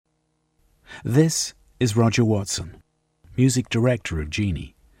This is Roger Watson, music director of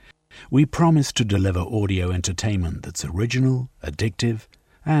Genie. We promise to deliver audio entertainment that's original, addictive,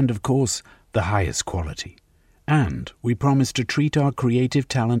 and, of course, the highest quality. And we promise to treat our creative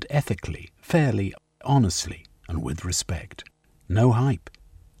talent ethically, fairly, honestly, and with respect. No hype,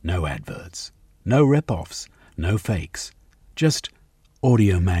 no adverts, no rip-offs, no fakes. Just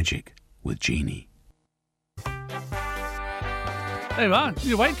audio magic with Genie. There you are.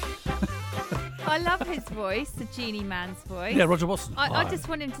 You awake? I love his voice, the Genie man's voice. Yeah, Roger Watson. I just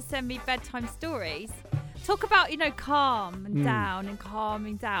want him to send me bedtime stories. Talk about, calm and down and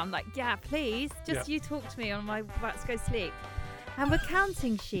calming down. Like, yeah, please. Just you talk to me on my about to go sleep. And we're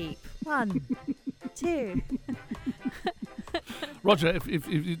counting sheep. 1, 2. Roger, if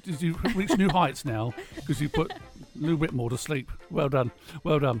you reach new heights now because you put Lou Whitmore to sleep. Well done.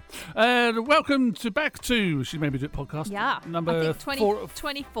 Well done. Welcome back to She Made Me Do It podcast. Yeah. Number I think 24.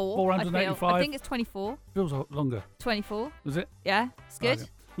 485. I think it's 24. Feels longer. 24. Is it? Yeah, it's good. Okay.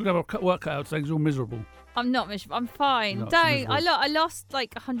 We're going to have a work cut out today because you're miserable. I'm not miserable. I'm fine. Not Don't. miserable. I lost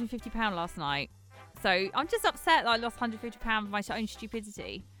like £150 last night. So I'm just upset that I lost £150 of my own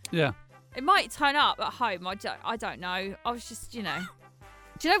stupidity. Yeah. It might turn up at home. I don't know. I was just, Do you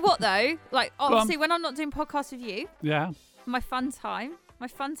know what though? Like obviously when I'm not doing podcasts with you, yeah, my fun time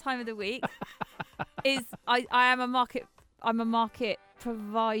of the week is I'm a market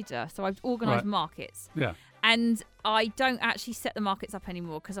provider. So I've organised markets. Yeah. And I don't actually set the markets up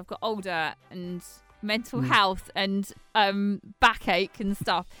anymore because I've got older and mental health and backache and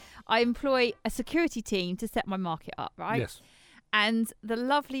stuff. I employ a security team to set my market up, right? Yes. And the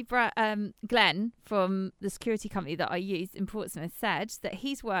lovely Glenn from the security company that I use in Portsmouth said that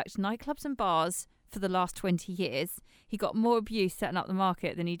he's worked nightclubs and bars for the last 20 years. He got more abuse setting up the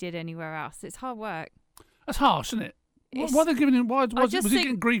market than he did anywhere else. It's hard work. That's harsh, isn't it? Why are they giving him? Was he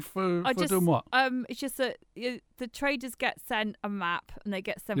getting grief for doing what? It's just that the traders get sent a map and they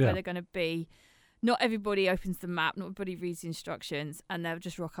get sent where they're going to be. Not everybody opens the map, not everybody reads the instructions, and they'll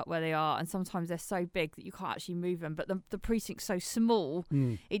just rock up where they are. And sometimes they're so big that you can't actually move them. But the precinct's so small,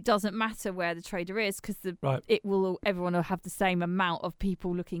 it doesn't matter where the trader is because everyone will have the same amount of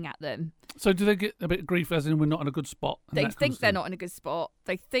people looking at them. So do they get a bit of grief as in we're not in a good spot? They think they're not in a good spot.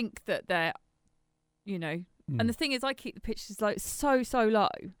 They think that they're, And the thing is, I keep the pitches like so low.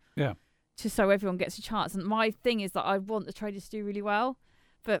 Yeah. Just so everyone gets a chance. And my thing is that I want the traders to do really well.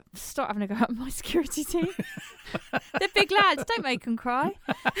 But start having a go at my security team. They're big lads. Don't make them cry.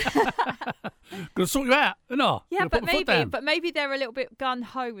 Gonna sort you out, no? Yeah, but maybe they're a little bit gun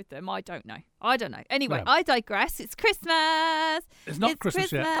ho with them. I don't know. Anyway, I digress. It's Christmas. It's not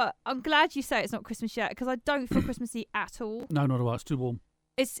Christmas yet. I'm glad you say it's not Christmas yet because I don't feel Christmassy at all. No, not at all. It's too warm.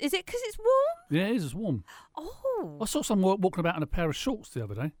 Is it because it's warm? Yeah, it is. It's warm. Oh. I saw someone walking about in a pair of shorts the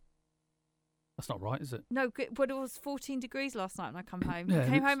other day. That's not right, is it? No, but it was 14 degrees last night when I come home. Yeah, I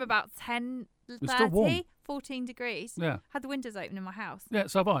came home about 10:30, 14 degrees. Yeah. Had the windows open in my house. Yeah,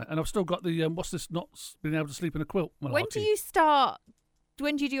 so have I. And I've still got the, not being able to sleep in a quilt. When do you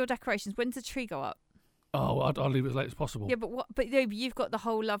do your decorations? When does the tree go up? Oh, I'll leave it as late as possible. Yeah, but you've got the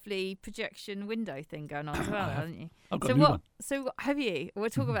whole lovely projection window thing going on as well, haven't you? I've got a new one. So have you?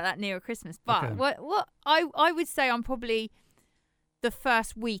 We'll talk about that nearer Christmas. But okay. what I would say I'm probably the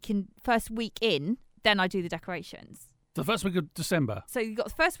first week in, then I do the decorations. The first week of December. So you've got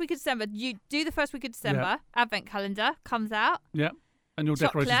the first week of December. You do the first week of December. Advent calendar comes out. Yeah. And your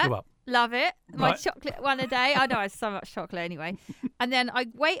decorations go up. Love it. My chocolate one a day. I know I have so much chocolate anyway. And then I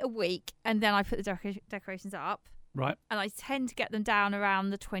wait a week and then I put the decorations up. Right. And I tend to get them down around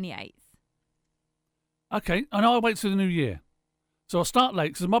the 28th. Okay. And I wait till the new year. So I'll start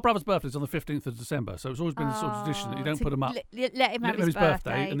late because my brother's birthday is on the 15th of December. So it's always been a sort of tradition that you don't put them up. Let him have his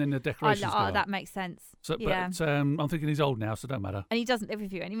birthday. And then the decorations go up. That makes sense. So, yeah. But I'm thinking he's old now, so it don't matter. And he doesn't live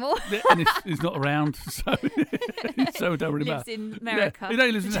with you anymore. Yeah, and he's not around, so it don't really matter. He lives in America. Yeah.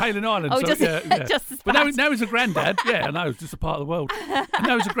 He lives in Halen Island. Oh, so, just but now he's a granddad. Yeah, I know, it's just a part of the world. And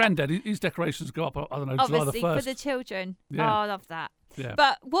now he's a granddad. His decorations go up, I don't know, July the 1st. Obviously, for the children. Yeah. Oh, I love that. Yeah.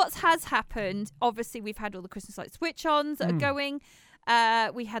 But what has happened, obviously, we've had all the Christmas light switch-ons that are going.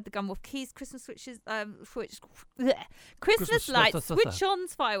 We had the Wharf Quays Christmas Christmas lights,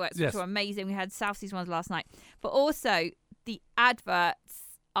 switch-ons, fireworks, which were amazing. We had South Seas ones last night, but also the adverts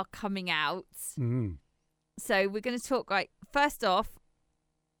are coming out. So we're going to talk. First off,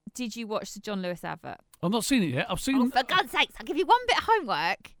 did you watch the John Lewis advert? I've not seen it yet. I've seen. Oh, for God's sakes! I'll give you one bit of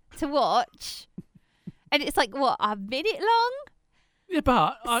homework to watch, and it's like what, a minute long? Yeah,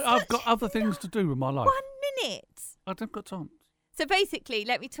 but I've got other things to do with my life. 1 minute. I don't got time. So basically,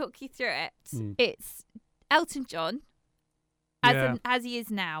 let me talk you through it. It's Elton John as he is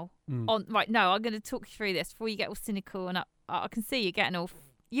now. I'm going to talk you through this before you get all cynical, and I can see you getting all.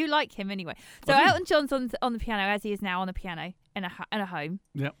 You like him anyway. So Elton John's on the piano as he is now on the piano in a home.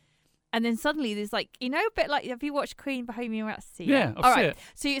 Yep. And then suddenly there's a bit like, have you watched Queen Bohemian Rhapsody? Yeah, I've seen it.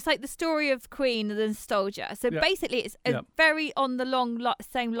 So it's like the story of Queen and the nostalgia. So basically it's very on the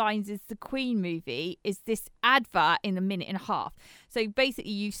same lines as the Queen movie, is this advert in a minute and a half. So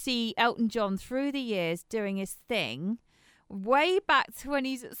basically you see Elton John through the years doing his thing, way back to when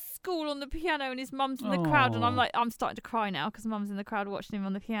he's at school on the piano and his mum's in the crowd, and I'm starting to cry now because mum's in the crowd watching him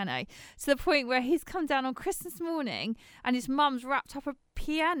on the piano, to the point where he's come down on Christmas morning and his mum's wrapped up a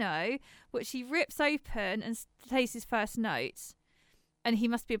piano which he rips open and plays his first notes, and he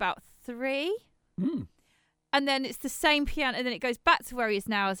must be about 3. And then it's the same piano, and then it goes back to where he is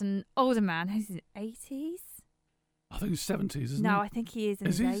now as an older man. He's in his 80s. I think he's 70s, isn't he? No, I think he is in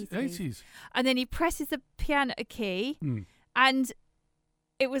his 80s. And then he presses the piano key. And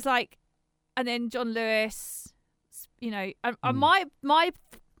it was like, and then John Lewis, and my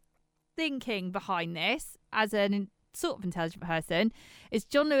thinking behind this, as a sort of intelligent person, is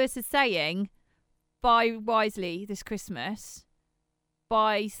John Lewis is saying, buy wisely this Christmas,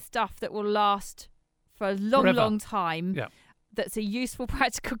 buy stuff that will last for a long time, that's a useful,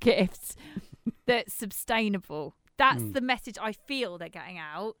 practical gift, that's sustainable. That's the message I feel they're getting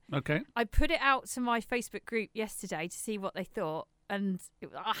out. Okay. I put it out to my Facebook group yesterday to see what they thought. And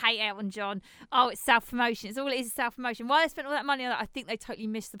I hate Elton John. Oh, it's self-promotion. It's all it is self-promotion. Why they spent all that money on that? I think they totally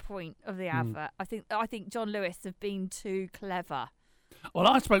missed the point of the advert. I think John Lewis have been too clever. Well,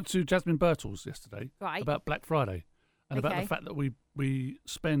 I spoke to Jasmine Birtles yesterday about Black Friday and about the fact that we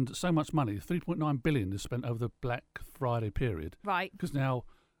spend so much money. 3.9 billion is spent over the Black Friday period. Right. Because now,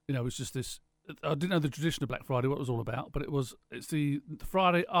 it's just this. I didn't know the tradition of Black Friday, what it was all about, but it's the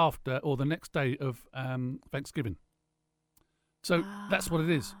Friday after or the next day of Thanksgiving. So that's what it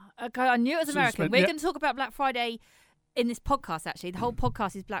is. Okay, I knew it was American. We're going to talk about Black Friday in this podcast, actually. The whole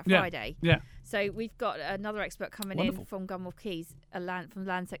podcast is Black Friday. Yeah. So we've got another expert coming in from Wharf Quays, from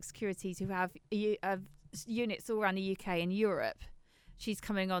Landsec Securities, who have units all around the UK and Europe. She's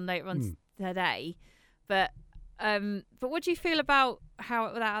coming on later on today. But what do you feel about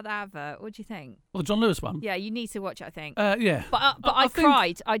that advert? What do you think? Well, the John Lewis one. Yeah, you need to watch it, I think. Yeah. But I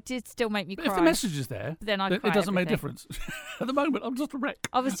cried. I did still make me cry. If the message is there, then I cry. It doesn't make a difference. At the moment, I'm just a wreck.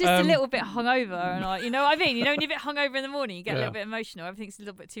 I was just a little bit hungover, and you know what I mean? When you're a bit hungover in the morning, you get a little bit emotional. Everything's a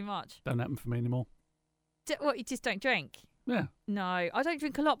little bit too much. Don't happen for me anymore. What, you just don't drink? Yeah. No, I don't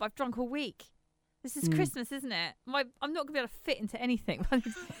drink a lot, but I've drunk all week. This is Christmas, isn't it? I'm not going to be able to fit into anything.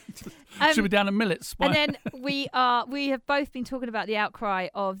 Should be down in millets. And then we have both been talking about the outcry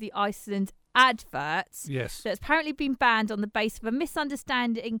of the Iceland adverts. Yes. That's apparently been banned on the basis of a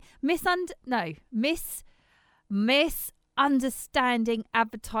misunderstanding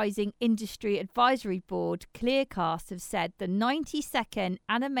advertising industry advisory board. Clearcast have said the 90-second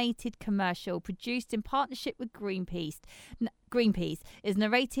animated commercial produced in partnership with Greenpeace is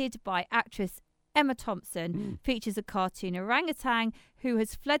narrated by actress Emma Thompson, features a cartoon orangutan who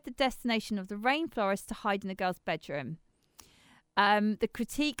has fled the destination of the rainforest to hide in a girl's bedroom. The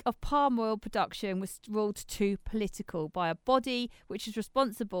critique of palm oil production was ruled too political by a body which is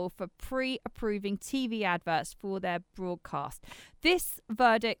responsible for pre-approving TV adverts for their broadcast. This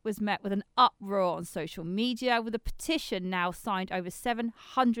verdict was met with an uproar on social media, with a petition now signed over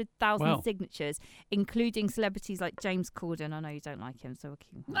 700,000 signatures, including celebrities like James Corden. I know you don't like him, so we'll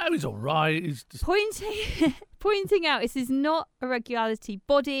keep him. No, he's all right. He's just... Pointing out this is not a regulatory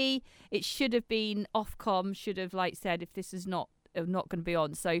body. It should have been Ofcom, should have said if this is not going to be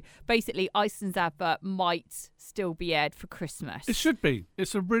on. So basically, Iceland's advert might still be aired for Christmas. It should be.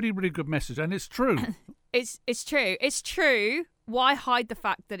 It's a really, really good message, and it's true. It's true. It's true. Why hide the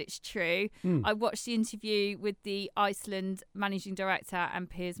fact that it's true? I watched the interview with the Iceland managing director and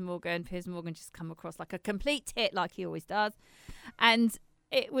Piers Morgan. Piers Morgan just come across like a complete tit, like he always does, and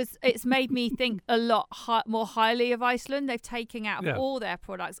it's made me think a lot more highly of Iceland. They've taken out of all their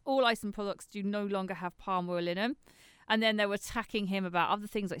products. All Iceland products do no longer have palm oil in them. And then they were attacking him about other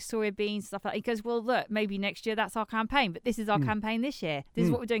things like soya beans, stuff like that. He goes, well, look, maybe next year that's our campaign, but this is our campaign this year. This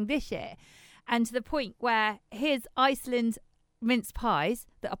is what we're doing this year. And to the point where his Iceland mince pies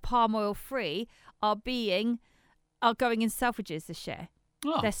that are palm oil free are going in Selfridges this year.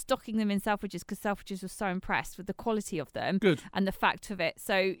 Oh. They're stocking them in Selfridges because Selfridges was so impressed with the quality of them and the fact of it.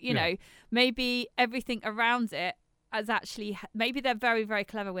 So, you know, maybe everything around it as actually, maybe they're very, very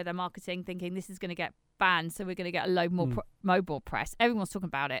clever with their marketing, thinking this is going to get banned, so we're going to get a load more mobile press. Everyone's talking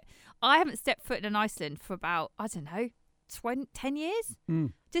about it. I haven't stepped foot in Iceland for about, 10 years.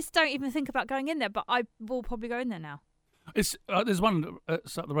 Just don't even think about going in there, but I will probably go in there now. It's there's one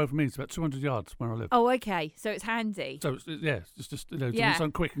that's up the road from me. It's about 200 yards where I live. Oh, okay. So it's handy. So it's just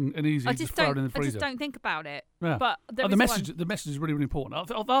something quick and easy. I just throw it in the freezer. I just don't think about it. Yeah. But the message is really, really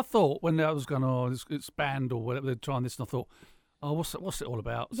important. I thought when I was going, it's banned or whatever, they're trying this, and I thought, oh, what's it all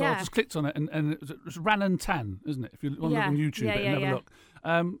about? So I just clicked on it, and it's Ran and Tan, isn't it? If you want to look on YouTube and have a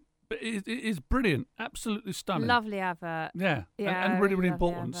look. But it is brilliant, absolutely stunning. Lovely advert. Yeah, and really, really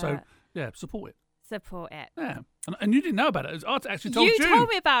important. So support it. Support it. Yeah, and you didn't know about it. I actually told you. You told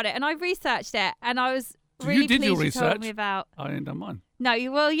me about it, and I researched it, and I was really pleased you told me about. I ain't done mine.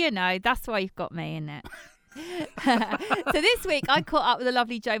 No, that's why you've got me, innit? So this week I caught up with the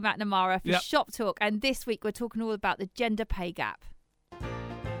lovely Joe McNamara for Shop Talk, and this week we're talking all about the gender pay gap.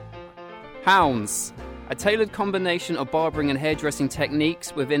 Hounds, a tailored combination of barbering and hairdressing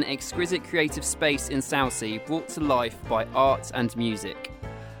techniques within an exquisite creative space in Southsea, brought to life by art and music.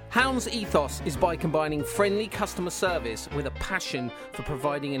 Hound's ethos is by combining friendly customer service with a passion for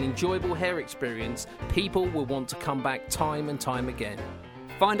providing an enjoyable hair experience people will want to come back time and time again.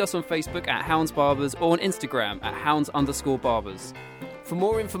 Find us on Facebook at Hounds Barbers or on Instagram at Hounds_Barbers. For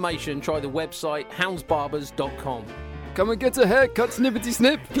more information, try the website houndsbarbers.com. Come and get a haircut, snippety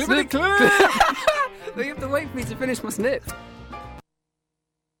snip. Clippity clip. You have to wait for me to finish my snip.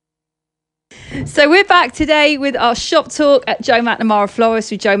 So we're back today with our Shop Talk at Joe McNamara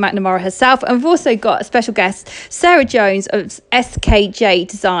Florist with Joe McNamara herself, and we've also got a special guest, Sarah Jones of SKJ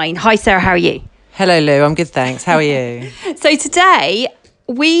Design. Hi Sarah, how are you? Hello Lou, I'm good thanks. How are you? So today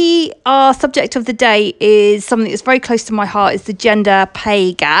our subject of the day is something that's very close to my heart, is the gender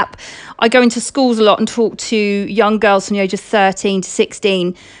pay gap. I go into schools a lot and talk to young girls from the age of 13 to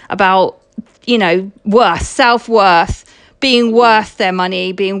 16 about, worth, self-worth, being worth their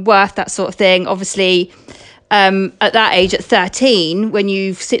money, being worth that sort of thing. Obviously, at that age, at 13, when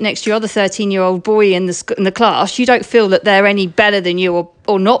you sit next to your other 13-year-old boy in the class, you don't feel that they're any better than you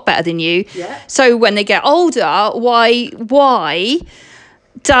or not better than you. Yeah. So when they get older, why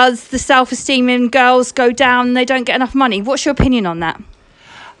does the self-esteem in girls go down and they don't get enough money? What's your opinion on that?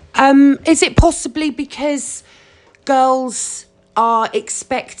 Is it possibly because girls are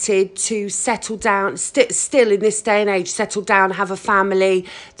expected to settle down, still in this day and age, settle down, have a family,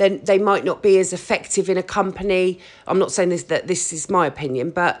 then they might not be as effective in a company? I'm not saying this is my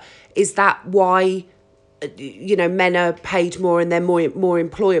opinion, but is that why, men are paid more and they're more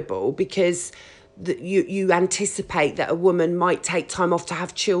employable? Because you anticipate that a woman might take time off to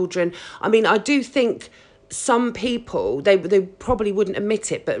have children. I mean, I do think some people, they probably wouldn't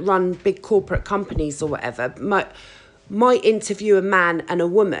admit it, but run big corporate companies or whatever, might interview a man and a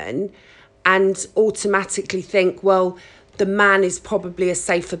woman and automatically think, well, the man is probably a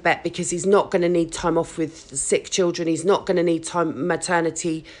safer bet because he's not going to need time off with sick children. He's not going to need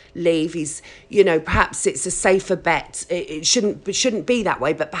maternity leave. He's, perhaps it's a safer bet. It shouldn't be that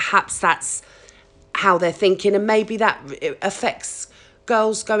way, but perhaps that's how they're thinking, and maybe that affects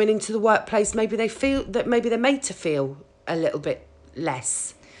girls going into the workplace. Maybe they feel that maybe they're made to feel a little bit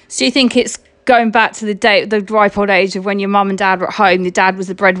less. So you think it's going back to the ripe old age of when your mum and dad were at home, the dad was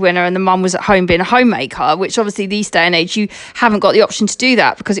the breadwinner and the mum was at home being a homemaker, which obviously these day and age you haven't got the option to do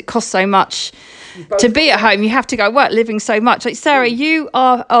that because it costs so much to be at home. You have to go work, living so much. Like Sarah, you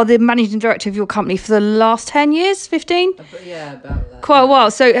are the managing director of your company for the last 10 years, 15? Yeah, about that. Quite a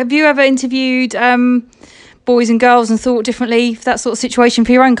while. So have you ever interviewed boys and girls and thought differently for that sort of situation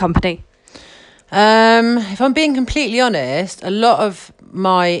for your own company? If I'm being completely honest, a lot of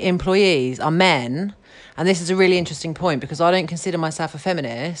my employees are men, and this is a really interesting point because I don't consider myself a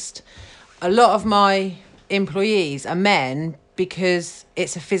feminist. A lot of my employees are men because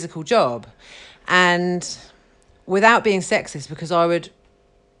it's a physical job, and without being sexist, because I would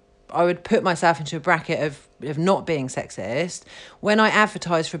put myself into a bracket of not being sexist, when I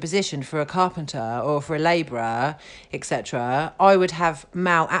advertise for a position for a carpenter or for a labourer, etc., I would have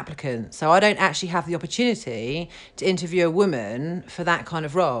male applicants. So I don't actually have the opportunity to interview a woman for that kind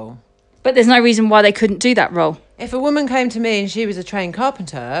of role. But there's no reason why they couldn't do that role. If a woman came to me and she was a trained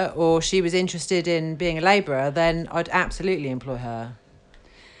carpenter or she was interested in being a labourer, then I'd absolutely employ her.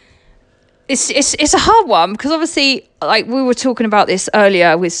 It's a hard one because obviously, like we were talking about this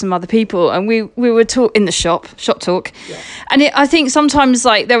earlier with some other people, and we were in the shop talk, yeah. And I think sometimes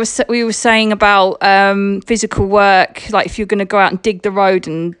like we were saying about physical work, like if you're going to go out and dig the road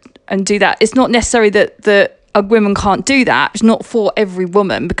and do that, it's not necessary that women can't do that. It's not for every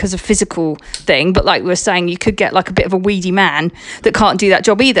woman because of physical thing, but like we were saying, you could get like a bit of a weedy man that can't do that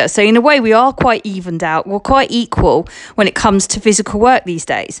job either. So in a way, we are quite evened out. We're quite equal when it comes to physical work these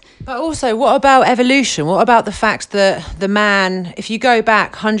days. But also, what about evolution? What about the fact that the man, if you go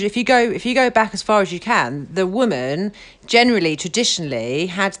back as far as you can, the woman generally, traditionally,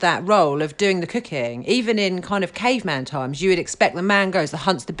 had that role of doing the cooking. Even in kind of caveman times, you would expect the man goes,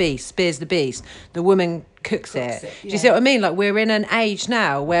 hunts the beast, spears the beast, the woman cooks it. Do you see what I mean? Like, we're in an age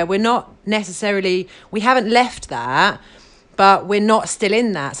now where we're not necessarily, we haven't left that, but we're not still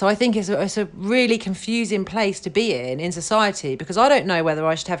in that. So I think it's a really confusing place to be in society, because I don't know whether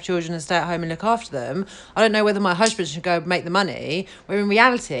I should have children and stay at home and look after them. I don't know whether my husband should go make the money, where in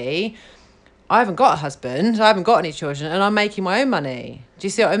reality, I haven't got a husband, I haven't got any children, and I'm making my own money. Do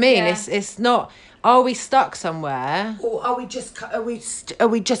you see what I mean? Yeah. It's not, are we stuck somewhere? Or are we just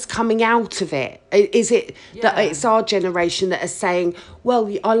coming out of it? Is it that it's our generation that are saying,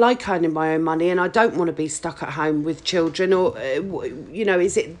 well, I like earning my own money and I don't want to be stuck at home with children? Or,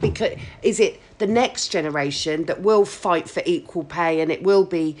 is it the next generation that will fight for equal pay, and it will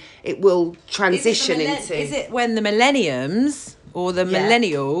transition into... Is it when the millenniums... or the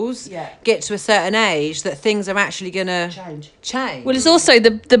millennials get to a certain age that things are actually going to change? Well, it's also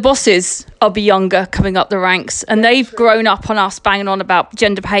the bosses are be younger coming up the ranks, and they've grown up on us banging on about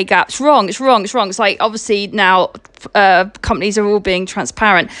gender pay gaps. It's wrong. It's like, obviously now companies are all being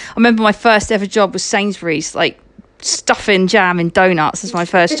transparent. I remember my first ever job was Sainsbury's, like stuffing jam in donuts was my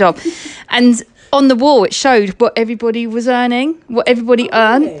first job. And on the wall, it showed what everybody was earning, what everybody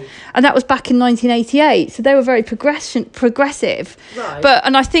earned. Really? And that was back in 1988. So they were very progressive. Right.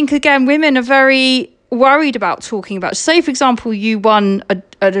 And I think, again, women are very worried about talking about, say, for example, you won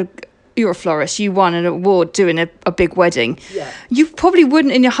you're a florist, you won an award doing a big wedding. Yeah. You probably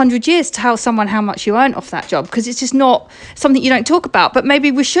wouldn't in 100 years tell someone how much you earned off that job, because it's just not something you don't talk about. But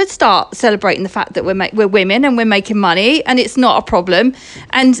maybe we should start celebrating the fact that we're women and we're making money and it's not a problem.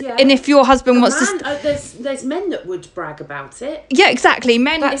 And if your husband wants to... there's men that would brag about it. Yeah, exactly.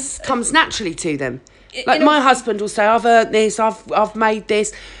 Men... That comes naturally to them. Like my husband will say, I've earned this, I've made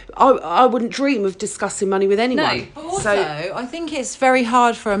this. I wouldn't dream of discussing money with anyone. No, but also, I think it's very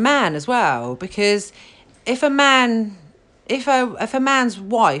hard for a man as well, because if a man's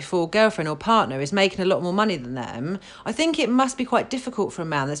wife or girlfriend or partner is making a lot more money than them, I think it must be quite difficult for a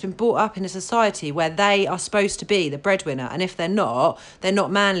man that's been brought up in a society where they are supposed to be the breadwinner, and if they're not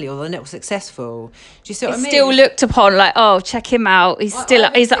manly or they're not successful. Do you see what I mean? It's still looked upon like, oh, check him out. He's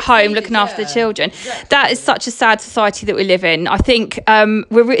at home looking after the children. Exactly. That is such a sad society that we live in. I think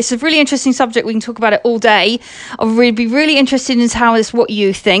it's a really interesting subject. We can talk about it all day. I'd be really interested in what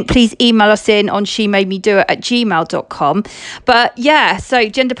you think. Please email us in on shemademedoit@gmail.com. But so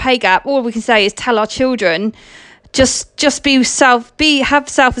gender pay gap, all we can say is tell our children, just have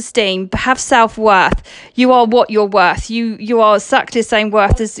self-esteem, have self-worth. You are what you're worth. You are exactly the same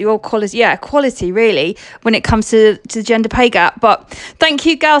worth as your quality. Yeah, quality really when it comes to the gender pay gap. But thank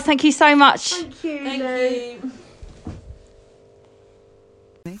you, girls. Thank you so much. Thank you.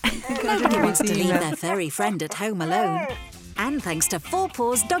 Nobody wants to leave their furry friend at home alone. And thanks to Four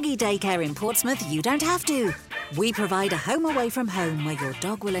Paws Doggy Daycare in Portsmouth, you don't have to. We provide a home away from home where your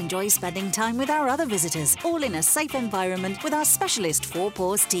dog will enjoy spending time with our other visitors, all in a safe environment with our specialist Four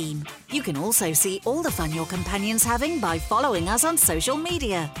Paws team. You can also see all the fun your companion's having by following us on social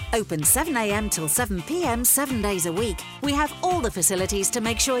media. Open 7 a.m. till 7 p.m. 7 days a week. We have all the facilities to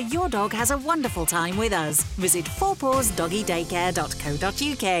make sure your dog has a wonderful time with us. Visit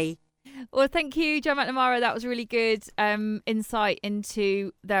fourpawsdoggydaycare.co.uk. Well, thank you, Joe McNamara. That was really good insight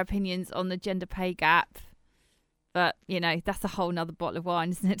into their opinions on the gender pay gap. But, that's a whole nother bottle of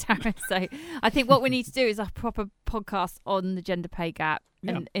wine, isn't it, Darren? So I think what we need to do is a proper podcast on the gender pay gap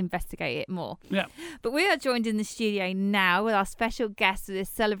and investigate it more. Yeah. But we are joined in the studio now with our special guest for this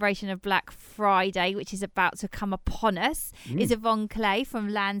celebration of Black Friday, which is about to come upon us, is Yvonne Clay from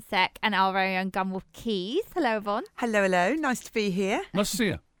Landsec and our very own Gunwharf Quays. Hello, Yvonne. Hello. Nice to be here. Nice to see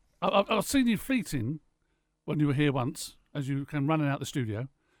you. I've seen you fleeting when you were here once, as you came running out the studio.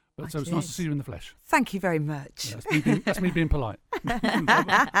 So it's nice to see you in the flesh. Thank you very much. Yeah, that's me being polite.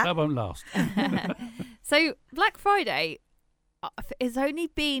 that won't last. So Black Friday has only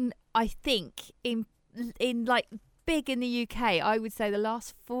been, I think, in like big in the UK, I would say the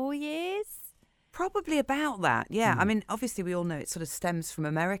last 4 years. Probably about that, yeah. I mean, obviously we all know it sort of stems from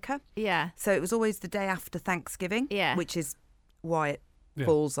America. Yeah. So it was always the day after Thanksgiving, which is why it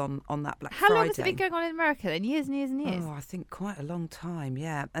falls on that Black How Friday. long has it been going on in America then? Years and years and years? Oh, I think quite a long time,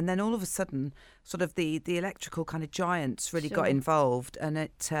 yeah. And then all of a sudden, sort of the electrical kind of giants really got involved, and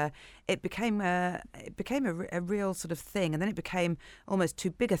it became a real sort of thing, and then it became almost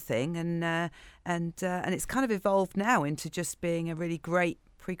too big a thing, and it's kind of evolved now into just being a really great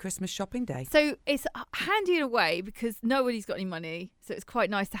pre-Christmas shopping day. So it's handy in a way because nobody's got any money, so it's quite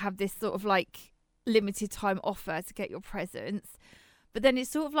nice to have this sort of like limited time offer to get your presents. But then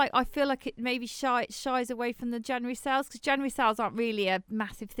it's sort of like, I feel like it maybe shies away from the January sales, because January sales aren't really a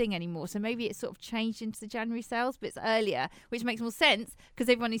massive thing anymore. So maybe it's sort of changed into the January sales, but it's earlier, which makes more sense because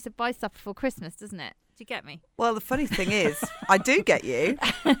everyone needs to buy stuff before Christmas, doesn't it? Do you get me? Well, the funny thing is, I do get you,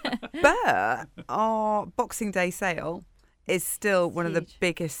 but our Boxing Day sale is still one of the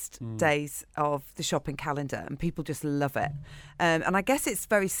biggest days of the shopping calendar, and people just love it. And I guess it's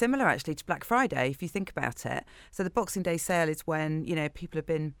very similar actually to Black Friday if you think about it. So the Boxing Day sale is when, you know, people have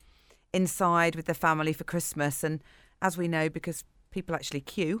been inside with their family for Christmas, and as we know, because people actually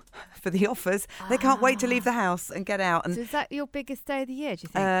queue for the offers, they can't wait to leave the house and get out. And so is that your biggest day of the year, do you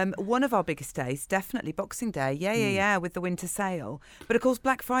think? One of our biggest days, definitely Boxing Day. Yeah, with the winter sale. But of course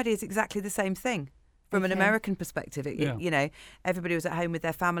Black Friday is exactly the same thing. From an American perspective, you know, everybody was at home with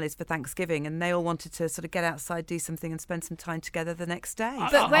their families for Thanksgiving, and they all wanted to sort of get outside, do something, and spend some time together the next day.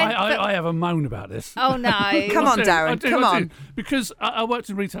 I have a moan about this. Oh no! Come on, Darren. Come on. Because I worked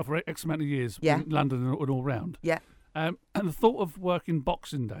in retail for X amount of years in London and all round. Yeah. And the thought of working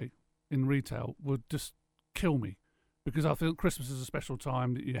Boxing Day in retail would just kill me. Because I feel Christmas is a special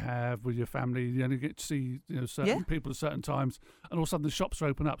time that you have with your family. You only get to see certain people at certain times, and all of a sudden the shops are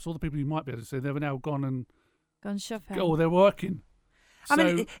open up. So all the people you might be able to see, they've now gone shopping. Oh, they're working. I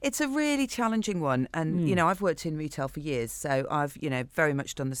mean, it's a really challenging one, and you know, I've worked in retail for years, so I've very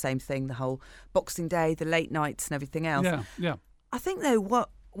much done the same thing. The whole Boxing Day, the late nights, and everything else. Yeah. I think though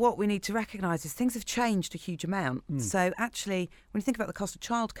what we need to recognise is things have changed a huge amount. So actually, when you think about the cost of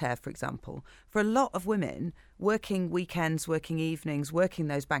childcare, for example, for a lot of women working weekends, working evenings, working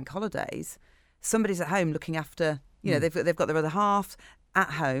those bank holidays, somebody's at home looking after, they've got their other half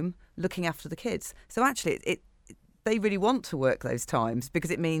at home looking after the kids. So actually, they really want to work those times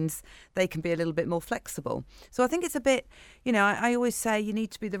because it means they can be a little bit more flexible. So I think it's a bit, I always say you need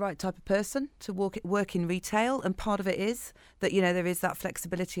to be the right type of person to work in retail, and part of it is that there is that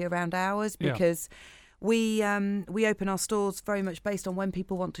flexibility around hours because we open our stores very much based on when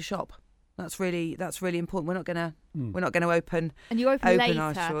people want to shop. That's really important. We're not gonna open and you open later.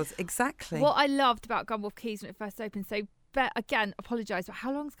 Our stores. Exactly. What I loved about Wharf Quays when it first opened, but again, apologise, but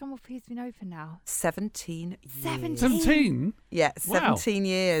how long has Wharf Quays been open now? 17 years. 17? Yeah, 17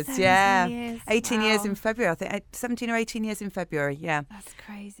 years. 17 years. 18 years in February, I think. 17 or 18 years in February, yeah. That's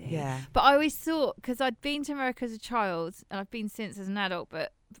crazy. Yeah. But I always thought, because I'd been to America as a child, and I've been since as an adult,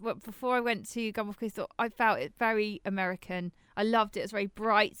 but before I went to Wharf Quays, I felt it very American. I loved it. It was very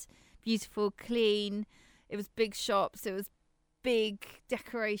bright, beautiful, clean. It was big shops. It was big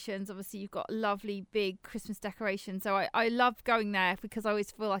decorations. Obviously you've got lovely big Christmas decorations, so I love going there because I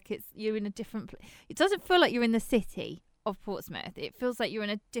always feel like you're in a different it doesn't feel like you're in the city of Portsmouth. It feels like you're in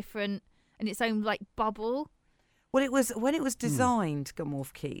a different, in its own like bubble. Well, it was when it was designed,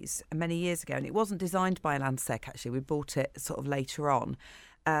 Wharf Quays, many years ago, and it wasn't designed by Landsec actually. We bought it sort of later on.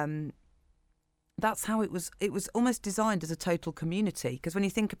 That's how it was. It was almost designed as a total community, because when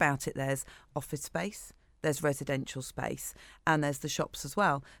you think about it, there's office space, there's residential space, and there's the shops as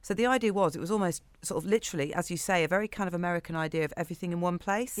well. So the idea was, it was almost sort of literally, as you say, a very kind of American idea of everything in one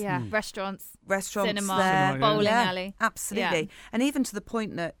place. Yeah, restaurants, cinema, there, bowling alley. Absolutely. Yeah. And even to the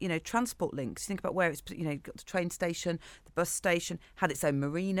point that, transport links, think about where it's, you've got the train station, the bus station, had its own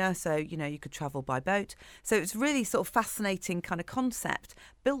marina, so, you could travel by boat. So it's really sort of fascinating kind of concept,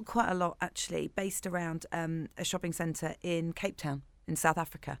 built quite a lot actually, based around a shopping centre in Cape Town, in South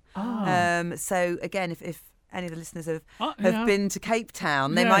Africa. So again, if any of the listeners have been to Cape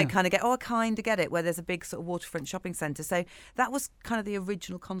Town, they might kind of get, I kind of get it, where there's a big sort of waterfront shopping centre. So that was kind of the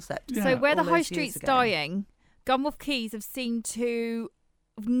original concept. So where the high street's dying, Wharf Quays have seemed to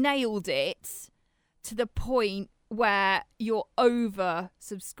have nailed it to the point where you're over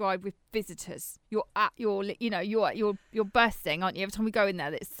subscribed with visitors. You're bursting, aren't you? Every time we go in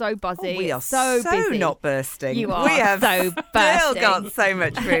there, it's so buzzy. We are so busy. Not bursting. You are. We have so still bursting. got so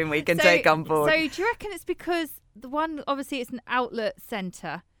much room we can take on board. So do you reckon it's because obviously it's an outlet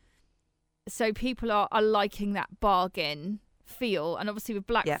centre, so people are liking that bargain feel, and obviously with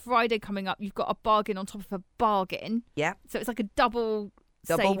Black Friday coming up, you've got a bargain on top of a bargain. Yeah. So it's like a double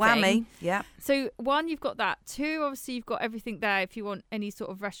saving. Whammy, yeah. So one, you've got that. Two, obviously you've got everything there. If you want any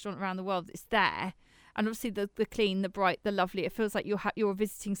sort of restaurant around the world, it's there. and obviously the clean, the bright, the lovely. It feels like you're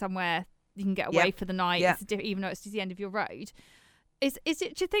visiting somewhere you can get away for the night. It's even though it's just the end of your road. Is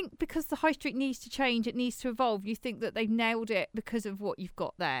it? Do you think because the high street needs to change, it needs to evolve? You think that they've nailed it because of what you've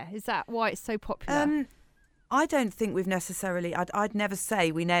got there? Is that why it's so popular? I don't think we've necessarily. I'd never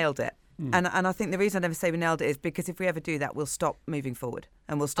say we nailed it. And I think the reason I never say we nailed it is because if we ever do that, we'll stop moving forward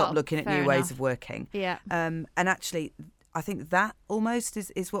and we'll stop looking at new ways of working. Yeah. And actually, I think that almost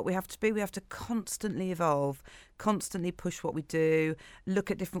is what we have to be. We have to constantly evolve, constantly push what we do,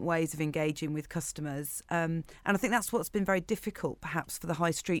 look at different ways of engaging with customers. And I think that's what's been very difficult perhaps for the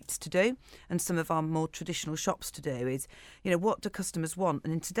high streets to do and some of our more traditional shops to do is, what do customers want?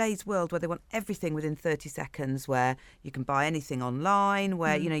 And in today's world where they want everything within 30 seconds, where you can buy anything online,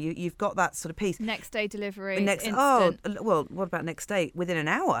 where, you've got that sort of piece. Next day delivery, instant. Well, what about next day? Within an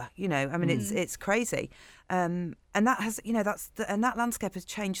hour, it's crazy. And that has, and that landscape has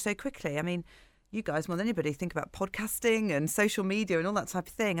changed so quickly. I mean, you guys more than anybody think about podcasting and social media and all that type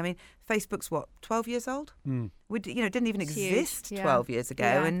of thing. I mean, Facebook's 12 years old? We didn't even exist 12 years ago,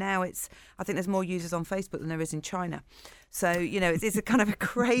 and now I think there's more users on Facebook than there is in China. So, it's a kind of a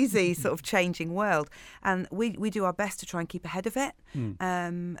crazy sort of changing world, and we do our best to try and keep ahead of it.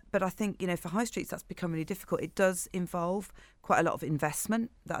 But I think, for high streets, that's become really difficult. It does involve quite a lot of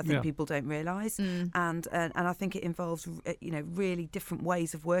investment that I think people don't realise, and I think it involves, really different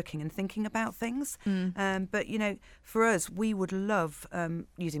ways of working and thinking about things. But, for us, we would love,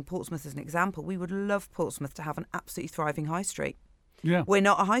 using Portsmouth as an example, we would love Portsmouth to have an absolutely thriving high street. Yeah. We're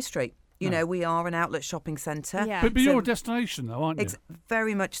not a high street. We are an outlet shopping centre. Yeah. But you're a destination, though, aren't you?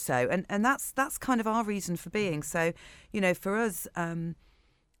 Very much so. And that's kind of our reason for being. So, for us,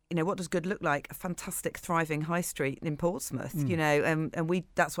 what does good look like? A fantastic, thriving high street in Portsmouth, and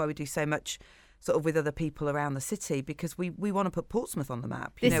that's why we do so much sort of with other people around the city, because we want to put Portsmouth on the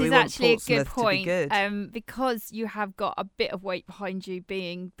map. This is actually a good point, good. Because you have got a bit of weight behind you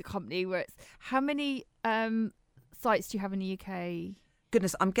being the company where it's... How many sites do you have in the UK?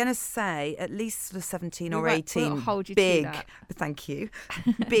 Goodness, I'm going to say at least sort of 17 or 18 hold you big, to that. Thank you,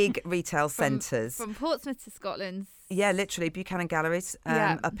 big retail centres. From Portsmouth to Scotland. Yeah, literally, Buchanan Galleries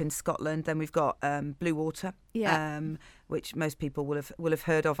up in Scotland. Then we've got Blue Water, which most people will have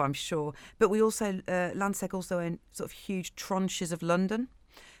heard of, I'm sure. But we also, Landsec also own sort of huge tranches of London.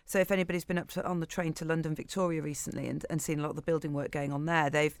 So if anybody's been on the train to London Victoria recently and seen a lot of the building work going on there,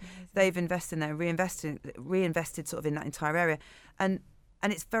 they've invested in there, reinvested sort of in that entire area.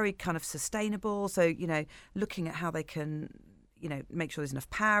 And it's very kind of sustainable. So, looking at how they can, make sure there's enough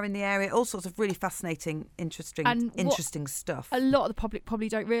power in the area, all sorts of really fascinating, interesting stuff. A lot of the public probably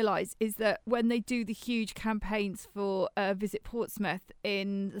don't realise is that when they do the huge campaigns for Visit Portsmouth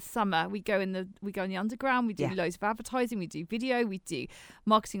in the summer, we go in the underground, we do loads of advertising, we do video, we do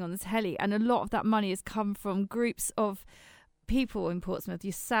marketing on the telly, and a lot of that money has come from groups of people in Portsmouth,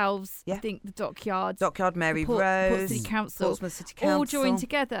 yourselves, I think the Dockyard, Mary Rose, Portsmouth City Council, all joined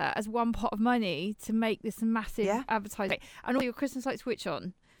together as one pot of money to make this massive advertising. And all your Christmas light switch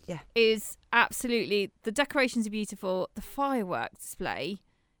on is absolutely, the decorations are beautiful. The fireworks display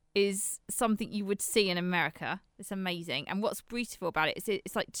is something you would see in America. It's amazing. And what's beautiful about it is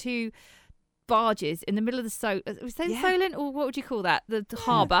it's like two barges in the middle of the Solent, or what would you call that? The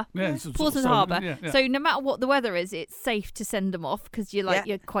harbour, Portsmouth Harbour. So no matter what the weather is, it's safe to send them off because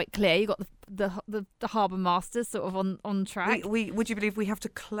you're quite clear. You got the harbour masters sort of on track. We would you believe we have to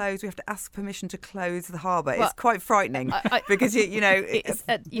close? We have to ask permission to close the harbour. It's quite frightening because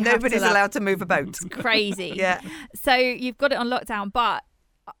nobody's allowed to move a boat. It's crazy. Yeah. So you've got it on lockdown, but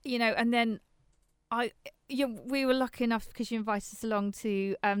and then we were lucky enough because you invited us along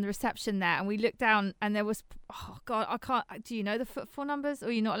to the reception there, and we looked down and there was, oh God, I can't, do you know the footfall numbers, or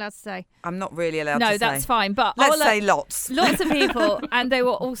are you not allowed to say? I'm not really allowed to say. No, that's fine, but let's say lots. Lots of people, and they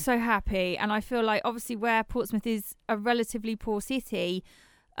were all so happy. And I feel like obviously where Portsmouth is a relatively poor city,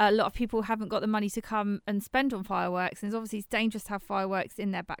 a lot of people haven't got the money to come and spend on fireworks, and obviously it's dangerous to have fireworks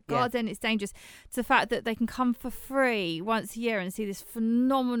in their back garden. It's dangerous to the fact that they can come for free once a year and see this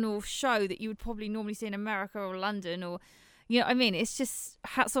phenomenal show that you would probably normally see in America or London, or it's just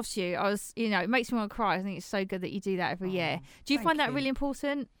hats off to you. It makes me want to cry. I think it's so good that you do that every year. Do you find that really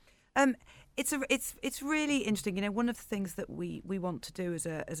important? It's really interesting. One of the things that we want to do as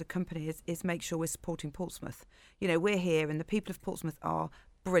a company is make sure we're supporting Portsmouth. We're here, and the people of Portsmouth are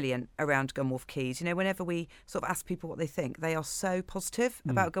brilliant around Gunwharf Quays. Whenever we sort of ask people what they think, they are so positive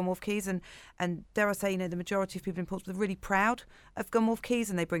about Gunwharf Quays, and dare I say, the majority of people in Portsmouth are really proud of Gunwharf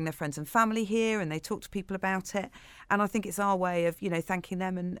Quays, and they bring their friends and family here, and they talk to people about it. And I think it's our way of thanking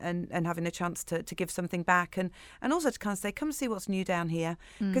them and having a chance to give something back, and also to kind of say, come see what's new down here,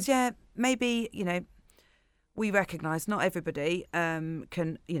 because maybe we recognise not everybody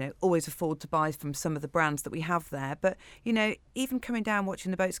can, always afford to buy from some of the brands that we have there. But, even coming down,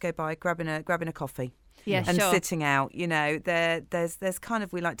 watching the boats go by, grabbing a coffee. Yeah, and sure. sitting out, there's kind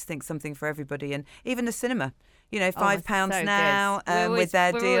of, we like to think something for everybody, and even the cinema, £5 so now we're with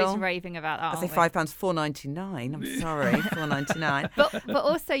their deal. We're always raving about that. I say £5, $4.99. I'm sorry, $4.99. But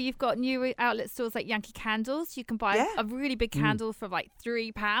also you've got new outlet stores like Yankee Candles. You can buy a really big candle for like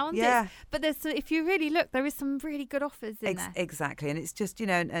 £3. Yeah. But if you really look, there is some really good offers in there. Exactly, and it's just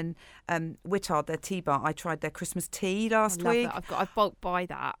and Whittard, their tea bar. I tried their Christmas tea last week. I bulk buy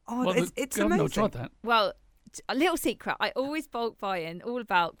that. Oh, it's amazing. I've tried that. Well, a little secret, I always bulk buy in all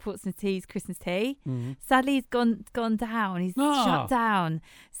about Portsmouth Tea's Christmas tea. Mm-hmm. Sadly, he's gone down. He's shut down.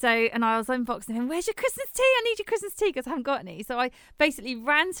 So, and I was unboxing him, where's your Christmas tea? I need your Christmas tea because I haven't got any. So I basically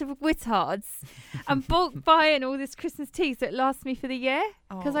ran to Whittard's and bulk buy in all this Christmas tea so it lasts me for the year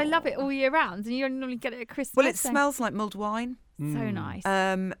because I love it all year round and you only normally get it at Christmas. Well, it smells like mulled wine. So nice.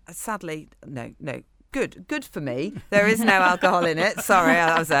 Sadly, no. Good for me. There is no alcohol in it. Sorry,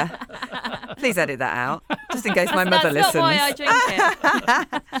 that was please edit that out, just in case my mother listens. That's not why I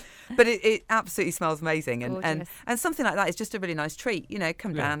drink it. But it absolutely smells amazing, and something like that is just a really nice treat.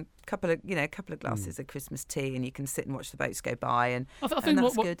 Come down, couple of glasses of Christmas tea, and you can sit and watch the boats go by, and I think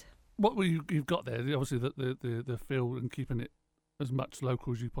that's good. What you've got there, obviously the feel and keeping it as much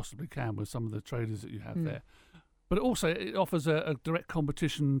local as you possibly can with some of the traders that you have there, but also it offers a direct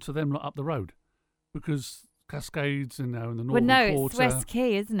competition to them up the road. Because Cascades, in the northern quarter. It's West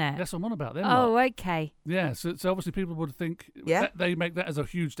Quay, isn't it? That's what I'm on about them. Oh, okay. Yeah, so obviously people would think that they make that as a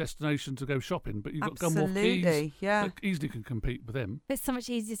huge destination to go shopping, but you've got Gunwharf Quays that easily can compete with them. It's so much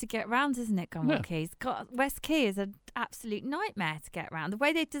easier to get around, isn't it, Gunwharf Quays? West Quay is an absolute nightmare to get around. The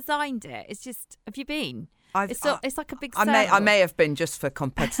way they've designed it, it's just, have you been? It's like a big circle. I may have been just for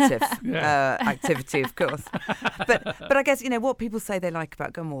competitive activity, of course. But I guess what people say they like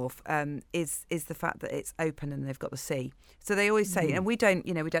about Gunwharf is the fact that it's open and they've got the sea. So they always say, and we don't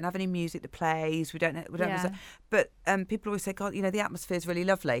have any music that plays. We don't. But people always say, God, the atmosphere is really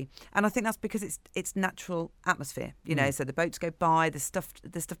lovely, and I think that's because it's natural atmosphere. So the boats go by, the stuff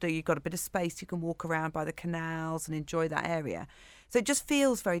there. You've got a bit of space. You can walk around by the canals and enjoy that area. So it just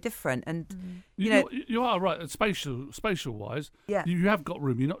feels very different, and you are right. Spatial wise, you have got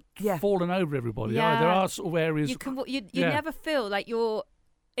room. You're not falling over everybody. Yeah. There are sort of areas. You never feel like you're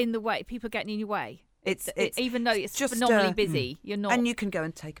in the way. People getting in your way. It's even though it's just phenomenally busy, you're not. And you can go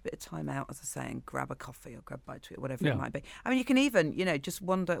and take a bit of time out, as I say, and grab a coffee or grab a bite to it, whatever it might be. I mean, you can even just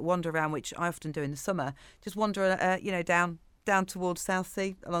wander around, which I often do in the summer. Just wander down towards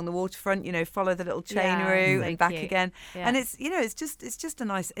Southsea along the waterfront, follow the little chain route and back again. Yeah. And it's just a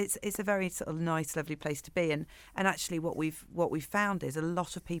nice, it's a very sort of nice, lovely place to be. And actually what we've found is a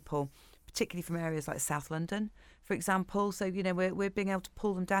lot of people, particularly from areas like South London, for example. So, we're being able to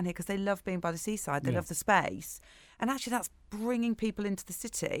pull them down here because they love being by the seaside. They love the space. And actually that's bringing people into the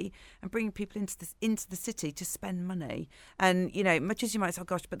city and bringing people into the city to spend money. And, much as you might say, oh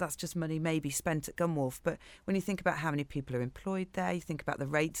gosh, but that's just money maybe spent at Gunwharf. But when you think about how many people are employed there, you think about the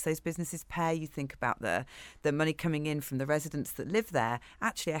rates those businesses pay, you think about the money coming in from the residents that live there,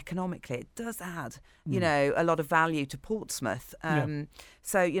 actually economically it does add, a lot of value to Portsmouth.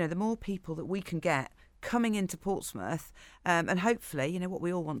 So, the more people that we can get coming into Portsmouth, and hopefully, what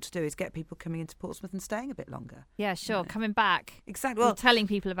we all want to do is get people coming into Portsmouth and staying a bit longer. Yeah, sure, coming back. Exactly. Well, telling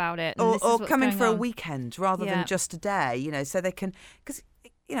people about it. Or coming for a weekend rather than just a day, so they can, because,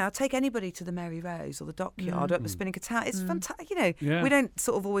 I'll take anybody to the Mary Rose or the Dockyard or up the Spinnaker Tower. It's fantastic, we don't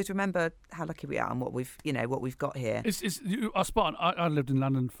sort of always remember how lucky we are and what we've got here. I lived in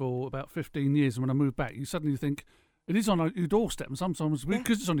London for about 15 years, and when I moved back, you suddenly think, it is on your doorstep, and sometimes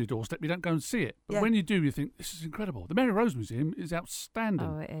because it's on your doorstep, you don't go and see it. But when you do, you think, this is incredible. The Mary Rose Museum is outstanding.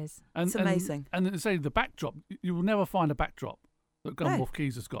 Oh, it is. It's amazing. And they say the backdrop, you will never find a backdrop that Gunwharf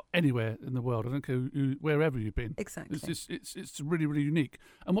Quays has got anywhere in the world. I don't care wherever you've been. Exactly. It's really, really unique.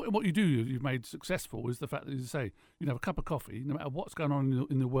 And what you've made successful is the fact that you say, you have a cup of coffee, no matter what's going on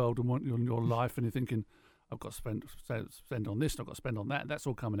in the world and what in your life, and you're thinking, I've got to spend on this, and I've got to spend on that. That's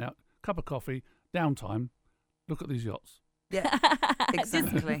all coming out. Cup of coffee, downtime. Look at these yachts. Yeah,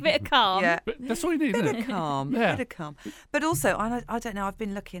 exactly. Just a bit of calm. Yeah. But that's all you need, isn't it? Bit of calm. But also, I don't know, I've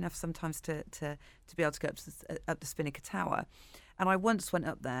been lucky enough sometimes to be able to go up the Spinnaker Tower. And I once went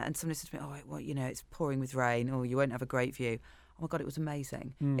up there and somebody said to me, it's pouring with rain, or you won't have a great view. Oh my God, it was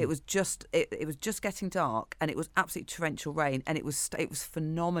amazing. It was just it was just getting dark, and it was absolutely torrential rain, and it was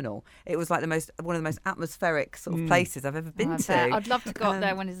phenomenal. It was like one of the most atmospheric sort of places I've ever been to. I'd love to go up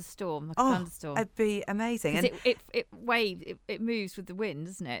there when there's a storm, like a thunderstorm. It'd be amazing. And it waves, it moves with the wind,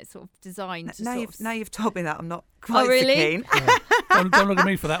 doesn't it? It's sort of designed to now you've told me that, I'm not quite really? so keen. Yeah. Don't look at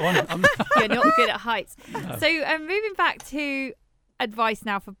me for that one. You're not good at heights. No. So moving back to advice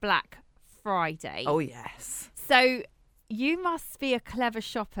now for Black Friday. Oh yes. So you must be a clever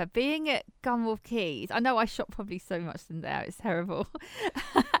shopper. Being at Wharf Quays, I know I shop probably so much in there. It's terrible.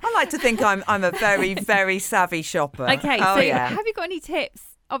 I like to think I'm a very, very savvy shopper. Okay, have you got any tips?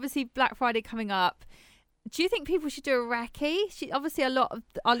 Obviously, Black Friday coming up. Do you think people should do a recce? Obviously, a lot of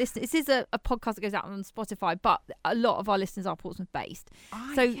our listeners, this is a podcast that goes out on Spotify, but a lot of our listeners are Portsmouth based.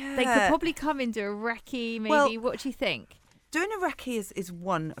 They could probably come and do a recce, maybe. Well, what do you think? Doing a recce is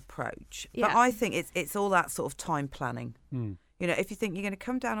one approach, but I think it's all that sort of time planning. You know, if you think you're going to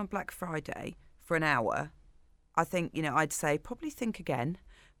come down on Black Friday for an hour, I think, you know, I'd say probably think again,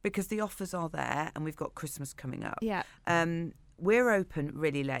 because the offers are there and we've got Christmas coming up. Yeah. We're open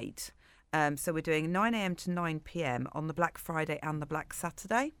really late. So we're doing 9 a.m. to 9 p.m. on the Black Friday and the Black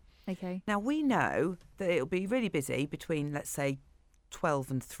Saturday. Okay. Now, we know that it'll be really busy between, let's say,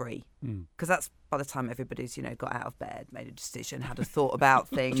 12 and 3, because that's by the time everybody's, you know, got out of bed, made a decision, had a thought about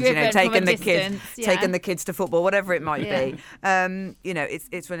things, you know, taking the kids to football, whatever it might be. You know,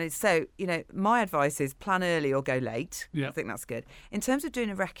 it's when it's so, you know, my advice is plan early or go late. I think that's good. In terms of doing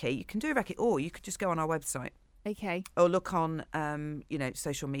a recce, you can do a recce, or you could just go on our website. Okay. Or look on, you know,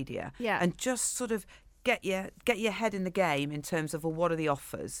 social media. Yeah. And just sort of get your head in the game in terms of, well, what are the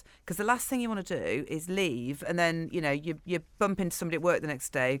offers? Because the last thing you want to do is leave and then, you know, you bump into somebody at work the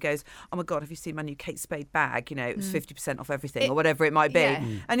next day who goes, oh my God, have you seen my new Kate Spade bag? You know, it was 50% off everything or whatever it might be. Yeah.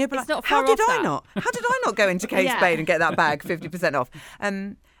 And you'll be like, how did I not go into Kate Spade and get that bag 50% off?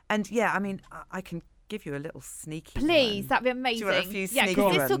 And yeah, I mean, I can give you a little sneaky Please, one. that'd be amazing. Do you want a few sneaky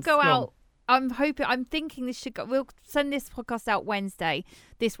because this will runs? go out. I'm thinking this should go. We'll send this podcast out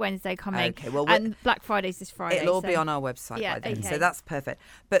this Wednesday coming. Okay, well, and Black Friday's this Friday. It'll all be on our website by then, so that's perfect.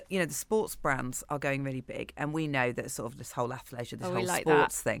 But you know, the sports brands are going really big, and we know that sort of this whole athleisure, this whole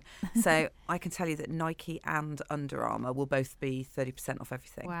sports thing. So I can tell you that Nike and Under Armour will both be 30% off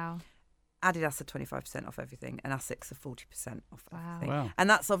everything. Wow. Adidas are 25% off everything, and Asics are 40% off everything. Wow. And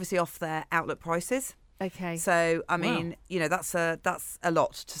that's obviously off their outlet prices. Okay. So I mean, you know, that's a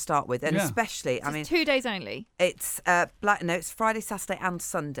lot to start with, and especially, I mean, 2 days only. It's it's Friday, Saturday, and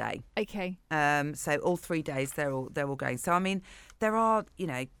Sunday. Okay. So all 3 days they're all going. So I mean, there are, you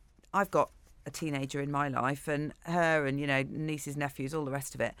know, I've got a teenager in my life, and her, and you know, nieces, nephews, all the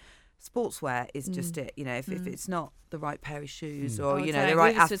rest of it. Sportswear is just it, you know. If it's not the right pair of shoes or you know the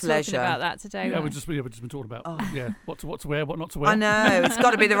right athleisure. We were talking about that today. Yeah, we've just been talking about what to wear, what not to wear. I know it's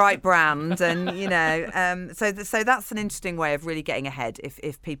got to be the right brand, and you know, so that's an interesting way of really getting ahead.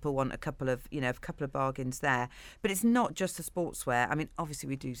 If people want a couple of bargains there, but it's not just the sportswear. I mean, obviously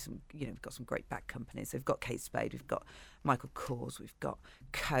we do some, you know, we've got some great bag companies. We've got Kate Spade, we've got Michael Kors, we've got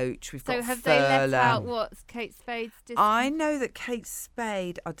Coach, we've got Furler. So have they left out what's Kate Spade's discount? I know that Kate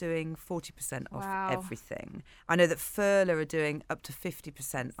Spade are doing 40% off everything. I know that Furler are doing up to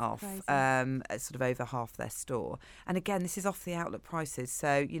 50% off, sort of over half their store. And again, this is off the outlet prices,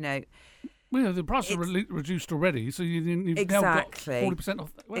 so you know. Well, the prices are reduced already, so you've now got 40%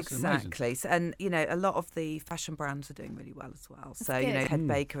 off. Well, exactly. So, and, you know, a lot of the fashion brands are doing really well as well. So, you know, Ted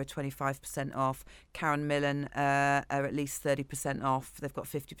Baker are 25% off. Karen Millen are at least 30% off. They've got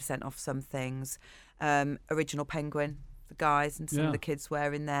 50% off some things. Original Penguin, the guys and some of the kids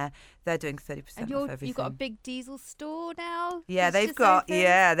wear in there. They're doing 30% off everything. You've got a big Diesel store now. Yeah, they've got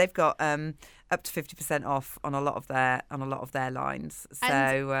up to 50% off on a lot of their lines. So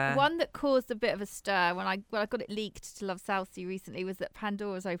and one that caused a bit of a stir when I got it leaked to Love Southsea recently was that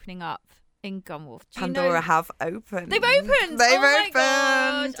Pandora's opening up in Wharf. Pandora have opened. They've opened. My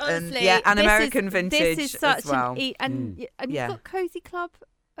gosh, honestly, and American Vintage this is such as well. And you've got Cozy Club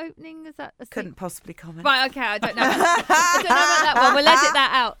opening. Is that couldn't possibly comment. Right, okay, I don't know about that one. We'll edit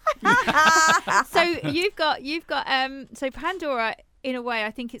that out. So you've got so Pandora, in a way, I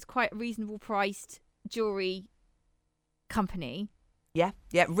think it's quite a reasonable priced jewellery company. Yeah,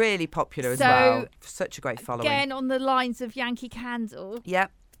 really popular as well. Such a great following. Again, on the lines of Yankee Candle. Yeah.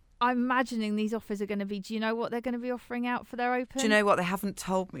 I'm imagining these offers are going to be. Do you know what they're going to be offering out for their open? Do you know what? They haven't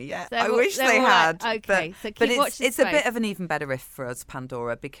told me yet. So I wish they had. Okay, so but it's a bit of an even better if for us,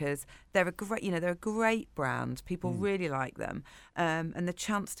 Pandora, because they're a great brand. People really like them, and the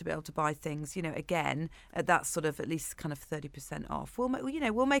chance to be able to buy things, again at that sort of at least kind of 30% off, will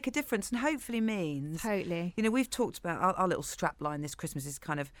make a difference, and hopefully means totally. We've talked about our little strap line this Christmas is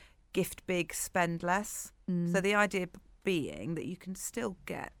kind of gift big, spend less. So the idea being that you can still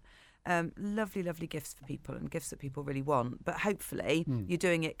get lovely gifts for people and gifts that people really want, but hopefully you're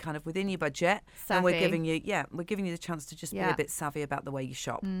doing it kind of within your budget. Savvy. And we're giving you the chance to just be a bit savvy about the way you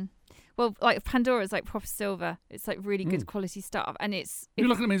shop. Well, like Pandora's like proper silver. It's like really good quality stuff, and you're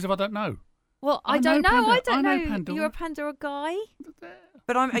looking at me as if I don't know. Well, I don't know. I don't know. Pandora. You're a Pandora guy.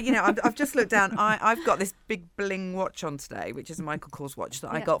 But I've just looked down. I've got this big bling watch on today, which is a Michael Kors watch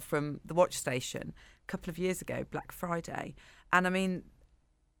that I got from the watch station a couple of years ago, Black Friday. And I mean,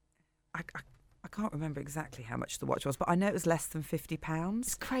 I can't remember exactly how much the watch was, but I know it was less than £50.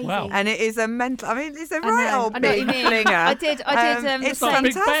 It's crazy. Wow. And it is a mental. I mean, it's a right old big blinger. I did. It's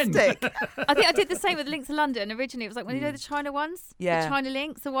fantastic. I think I did the same with Link to London. Originally, it was like when you know the China ones, the China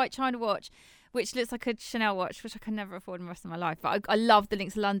Links, the white China watch, which looks like a Chanel watch, which I can never afford in the rest of my life. But I love the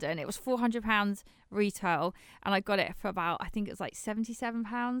Link to London. It was £400 retail, and I got it for about, I think it was like £77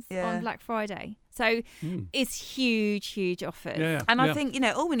 on Black Friday. So it's huge offers. Yeah. And I think,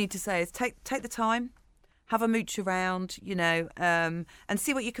 all we need to say is take the time, have a mooch around, and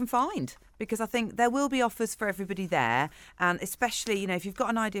see what you can find. Because I think there will be offers for everybody there. And especially, if you've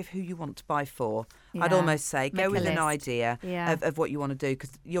got an idea of who you want to buy for, I'd almost say go with an idea of what you want to do,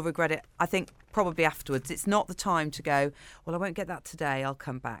 because you'll regret it, I think, probably afterwards. It's not the time to go, well, I won't get that today, I'll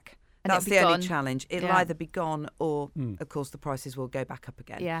come back. And that's the only challenge. It'll either be gone or, of course, the prices will go back up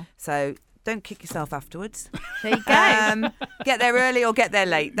again. Yeah. So don't kick yourself afterwards. There you go. Get there early or get there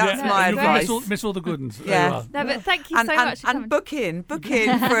late. That's my advice. Miss all the good ones. Yeah. No, but thank you so much. And book in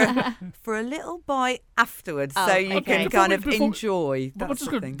for a little bite afterwards, so you can kind of enjoy. But just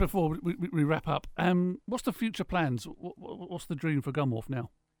good before we wrap up. What's the future plans? What's the dream for Wharf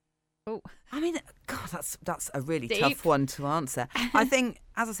now? Oh, I mean, God, that's a really deep. tough one to answer. I think,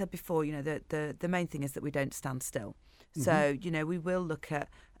 as I said before, the main thing is that we don't stand still. So, we will look at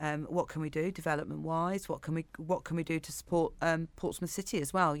what can we do development-wise, what can we do to support Portsmouth City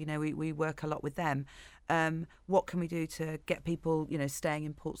as well. We work a lot with them. What can we do to get people, staying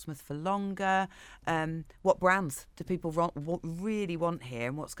in Portsmouth for longer? What brands do people really want here,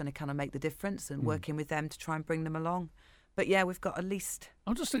 and what's going to kind of make the difference, and working with them to try and bring them along. But yeah, we've got at least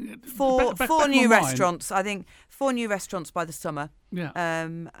I'm just thinking, four new restaurants. I think 4 new restaurants by the summer. Yeah.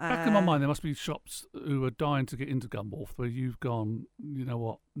 Back in my mind, there must be shops who are dying to get into Wharf where you've gone, you know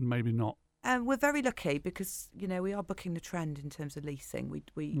what, maybe not. We're very lucky because, we are bucking the trend in terms of leasing. We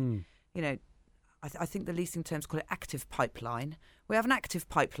I think the leasing terms call it active pipeline. We have an active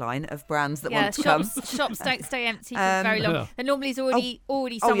pipeline of brands that want to come. Shops don't stay empty for very long. Yeah. There normally is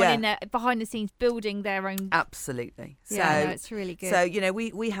already someone in there behind the scenes building their own. Absolutely. It's really good. So,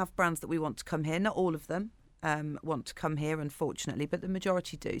 we have brands that we want to come here. Not all of them want to come here, unfortunately, but the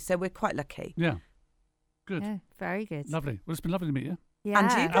majority do. So we're quite lucky. Yeah. Good. Yeah, very good. Lovely. Well, it's been lovely to meet you. Yeah.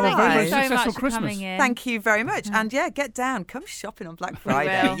 And you have a very so successful much Christmas. For coming in. Thank you very much. And get down. Come shopping on Black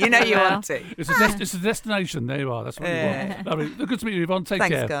Friday. You know you want to. It's a destination. There you are. That's what you want. Lovely. Good to meet you, Yvonne. Take care.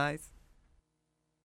 Thanks, guys.